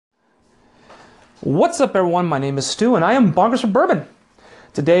What's up, everyone? My name is Stu, and I am Bonkers for Bourbon.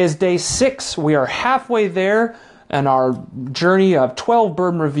 Today is day 6. We are halfway there in our journey of 12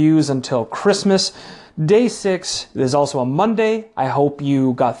 bourbon reviews until Christmas. Day 6 is also a Monday. I hope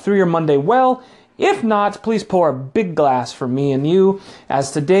you got through your Monday well. If not, please pour a big glass for me and you,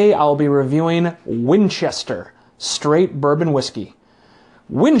 as today I'll be reviewing Winchester Straight Bourbon Whiskey.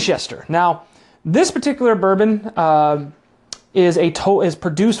 Winchester. Now, this particular bourbon is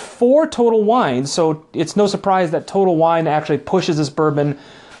produced for Total Wine, so it's no surprise that Total Wine actually pushes this bourbon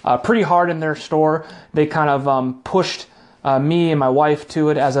pretty hard in their store. They kind of pushed me and my wife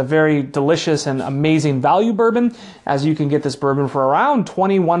to it as a very delicious and amazing value bourbon, as you can get this bourbon for around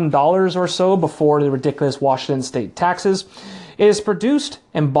 $21 or so before the ridiculous Washington state taxes. It is produced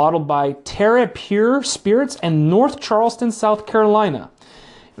and bottled by Terra Pure Spirits in North Charleston, South Carolina.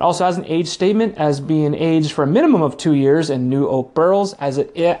 It also has an age statement as being aged for a minimum of 2 years in new oak barrels, as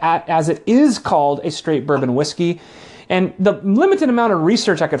it is called a straight bourbon whiskey. And the limited amount of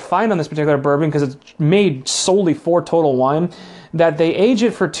research I could find on this particular bourbon, because it's made solely for Total Wine, that they age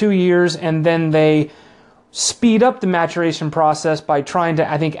it for 2 years and then they speed up the maturation process by trying to,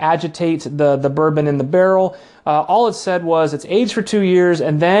 I think, agitate the bourbon in the barrel. All it said was it's aged for 2 years,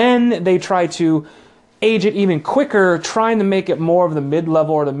 and then they try to age it even quicker, trying to make it more of the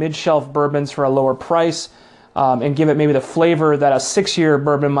mid-level or the mid-shelf bourbons for a lower price, and give it maybe the flavor that a 6-year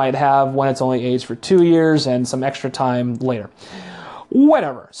bourbon might have when it's only aged for 2 years and some extra time later.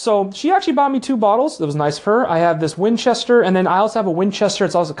 Whatever. So she actually bought me 2 bottles. That was nice of her. I have this Winchester, and then I also have a Winchester.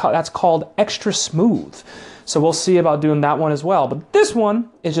 That's called Extra Smooth. So we'll see about doing that one as well. But this one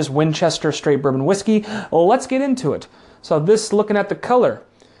is just Winchester Straight Bourbon Whiskey. Well, let's get into it. So this, looking at the color,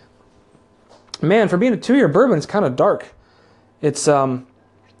 man, for being a 2-year bourbon, it's kind of dark. It's, I'd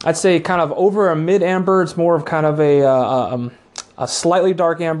say kind of over a mid-amber. It's more of kind of a slightly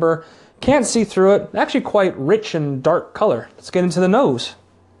dark amber. Can't see through it. Actually quite rich and dark color. Let's get into the nose.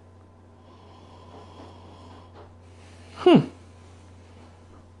 Well,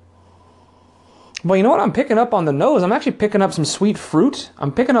 you know what I'm picking up on the nose? I'm actually picking up some sweet fruit.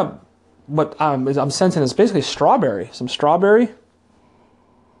 I'm picking up what I'm sensing is basically strawberry. Some strawberry.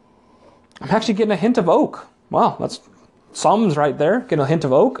 I'm actually getting a hint of oak. Wow, that's something's right there. Getting a hint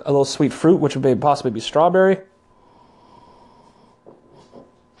of oak, a little sweet fruit, which would possibly be strawberry.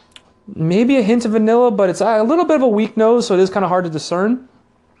 Maybe a hint of vanilla, but it's a little bit of a weak nose, so it is kind of hard to discern.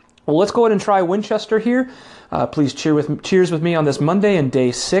 Well, let's go ahead and try Winchester here. Please cheers with me on this Monday and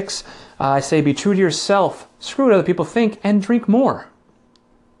day 6. I say be true to yourself, screw what other people think, and drink more.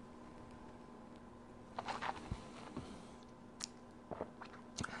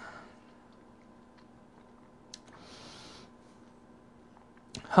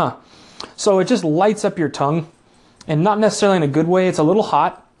 So it just lights up your tongue, and not necessarily in a good way. It's a little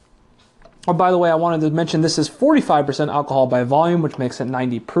hot. Oh, by the way, I wanted to mention this is 45% alcohol by volume, which makes it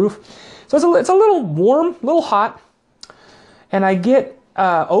 90 proof. So it's a little warm, a little hot, and I get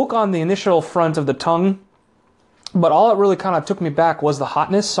oak on the initial front of the tongue, but all it really kind of took me back was the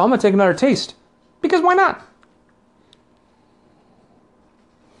hotness. So I'm gonna take another taste, because why not?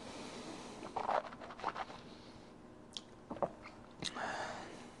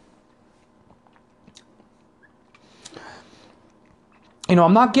 You know,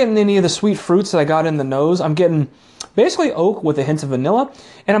 I'm not getting any of the sweet fruits that I got in the nose. I'm getting basically oak with a hint of vanilla.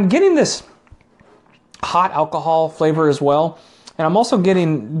 And I'm getting this hot alcohol flavor as well. And I'm also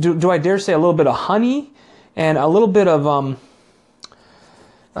getting, do I dare say, a little bit of honey and a little bit of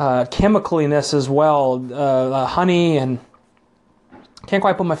chemicaliness as well. Honey, and can't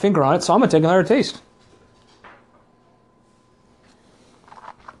quite put my finger on it, so I'm going to take another taste.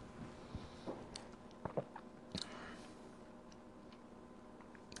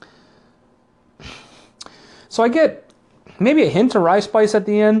 So I get maybe a hint of rye spice at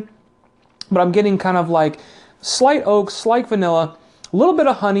the end, but I'm getting kind of like slight oak, slight vanilla, a little bit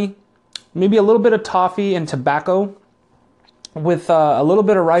of honey, maybe a little bit of toffee and tobacco with a little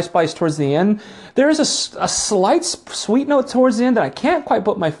bit of rye spice towards the end. There is a slight sweet note towards the end that I can't quite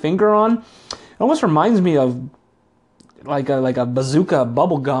put my finger on. It almost reminds me of like a bazooka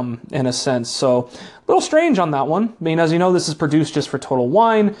bubble gum in a sense. So a little strange on that one. I mean, as you know, this is produced just for Total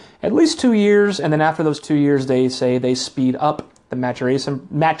Wine, at least 2 years, and then after those 2 years, they say they speed up the maturation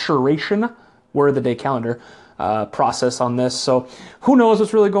word of the day calendar process on this. So who knows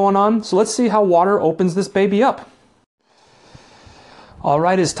what's really going on? So let's see how water opens this baby up. All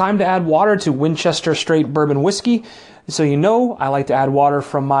right, it's time to add water to Winchester Straight Bourbon Whiskey. So you know, I like to add water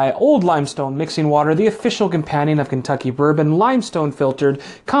from my Old Limestone Mixing Water, the official companion of Kentucky Bourbon, limestone filtered,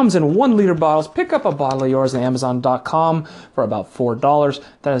 comes in 1 liter bottles. Pick up a bottle of yours on Amazon.com for about $4.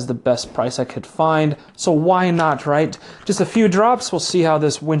 That is the best price I could find. So why not, right? Just a few drops. We'll see how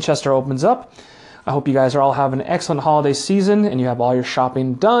this Winchester opens up. I hope you guys are all having an excellent holiday season and you have all your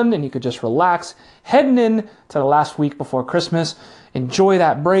shopping done and you could just relax, heading in to the last week before Christmas. Enjoy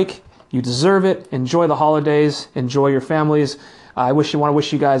that break. You deserve it. Enjoy the holidays. Enjoy your families. I want to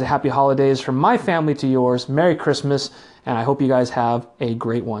wish you guys a happy holidays from my family to yours. Merry Christmas, and I hope you guys have a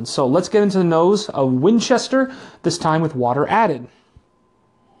great one. So let's get into the nose of Winchester, this time with water added.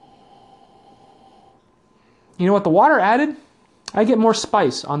 You know what? The water added, I get more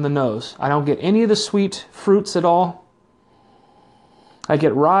spice on the nose. I don't get any of the sweet fruits at all. I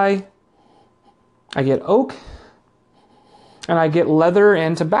get rye. I get oak. And I get leather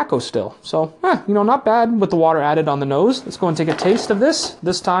and tobacco still. So, not bad with the water added on the nose. Let's go and take a taste of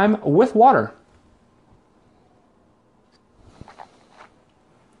this time with water.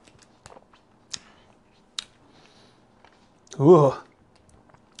 Ooh.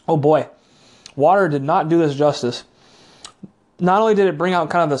 Oh boy. Water did not do this justice. Not only did it bring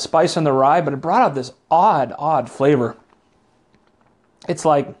out kind of the spice and the rye, but it brought out this odd flavor. It's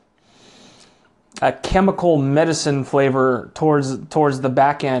like a chemical medicine flavor towards the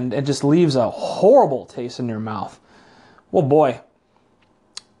back end. It just leaves a horrible taste in your mouth. Well, boy.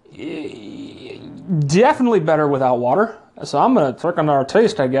 Definitely better without water. So I'm going to check on our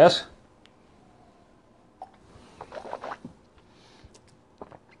taste, I guess.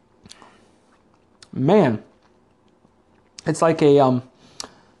 Man. It's like an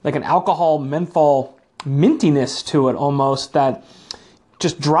alcohol menthol mintiness to it almost that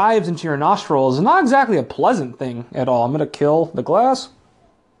just drives into your nostrils. It's not exactly a pleasant thing at all. I'm going to kill the glass.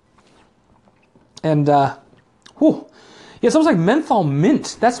 And, yeah, it's almost like menthol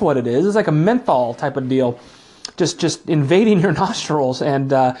mint. That's what it is. It's like a menthol type of deal. Just invading your nostrils.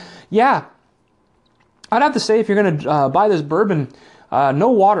 And, yeah, I'd have to say if you're going to buy this bourbon, no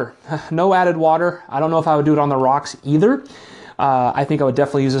water. No added water. I don't know if I would do it on the rocks either. I think I would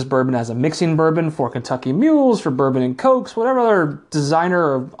definitely use this bourbon as a mixing bourbon for Kentucky Mules, for bourbon and cokes, whatever other designer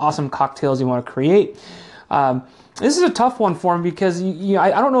or awesome cocktails you want to create. This is a tough one for me because I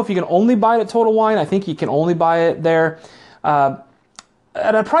don't know if you can only buy it at Total Wine. I think you can only buy it there. At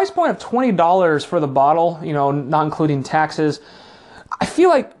a price point of $20 for the bottle, not including taxes, I feel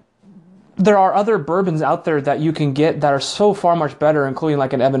like there are other bourbons out there that you can get that are so far much better, including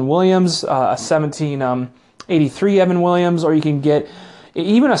like an Evan Williams, a 1783 Evan Williams, or you can get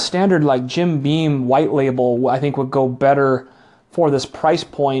even a standard like Jim Beam white label. I think would go better for this price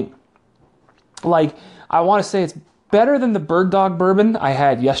point. Like, I want to say it's better than the Bird Dog bourbon I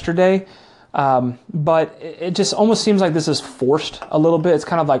had yesterday, but it just almost seems like this is forced a little bit. It's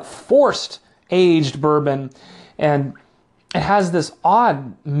kind of like forced aged bourbon, and it has this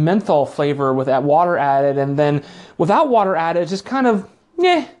odd menthol flavor with that water added, and then without water added, just kind of,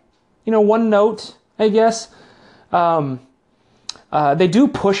 one note, I guess. They do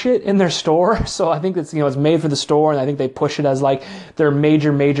push it in their store, so I think it's it's made for the store, and I think they push it as like their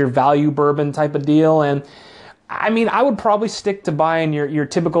major value bourbon type of deal. And I mean, I would probably stick to buying your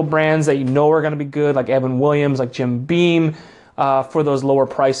typical brands that are going to be good, like Evan Williams, like Jim Beam, for those lower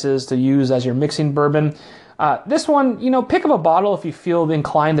prices to use as your mixing bourbon. This one, pick up a bottle if you feel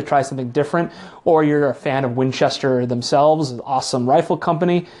inclined to try something different, or you're a fan of Winchester themselves, an awesome rifle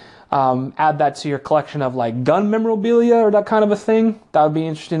company. Add that to your collection of like gun memorabilia or that kind of a thing. That would be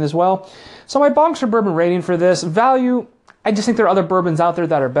interesting as well. So my Bonkster Bourbon rating for this, value, I just think there are other bourbons out there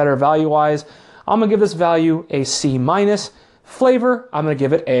that are better value-wise. I'm going to give this value a C-. Flavor, I'm going to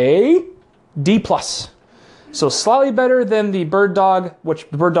give it a D+. So slightly better than the Bird Dog, which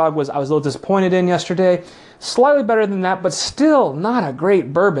the Bird Dog I was a little disappointed in yesterday. Slightly better than that, but still not a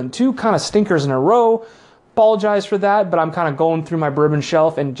great bourbon. Two kind of stinkers in a row. Apologize for that, but I'm kind of going through my bourbon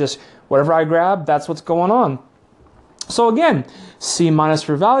shelf and just whatever I grab, that's what's going on. So again, C-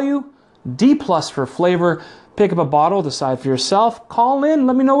 for value, D+ for flavor. Pick up a bottle, decide for yourself. Call in,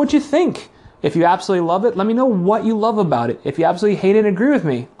 let me know what you think. If you absolutely love it, let me know what you love about it. If you absolutely hate it and agree with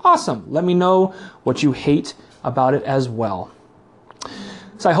me, awesome. Let me know what you hate about it as well.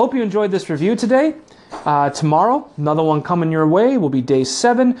 So I hope you enjoyed this review today. Tomorrow, another one coming your way will be day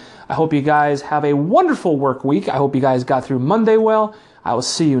 7. I hope you guys have a wonderful work week. I hope you guys got through Monday well. I will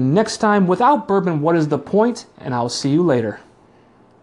see you next time. Without bourbon, what is the point? And I will see you later.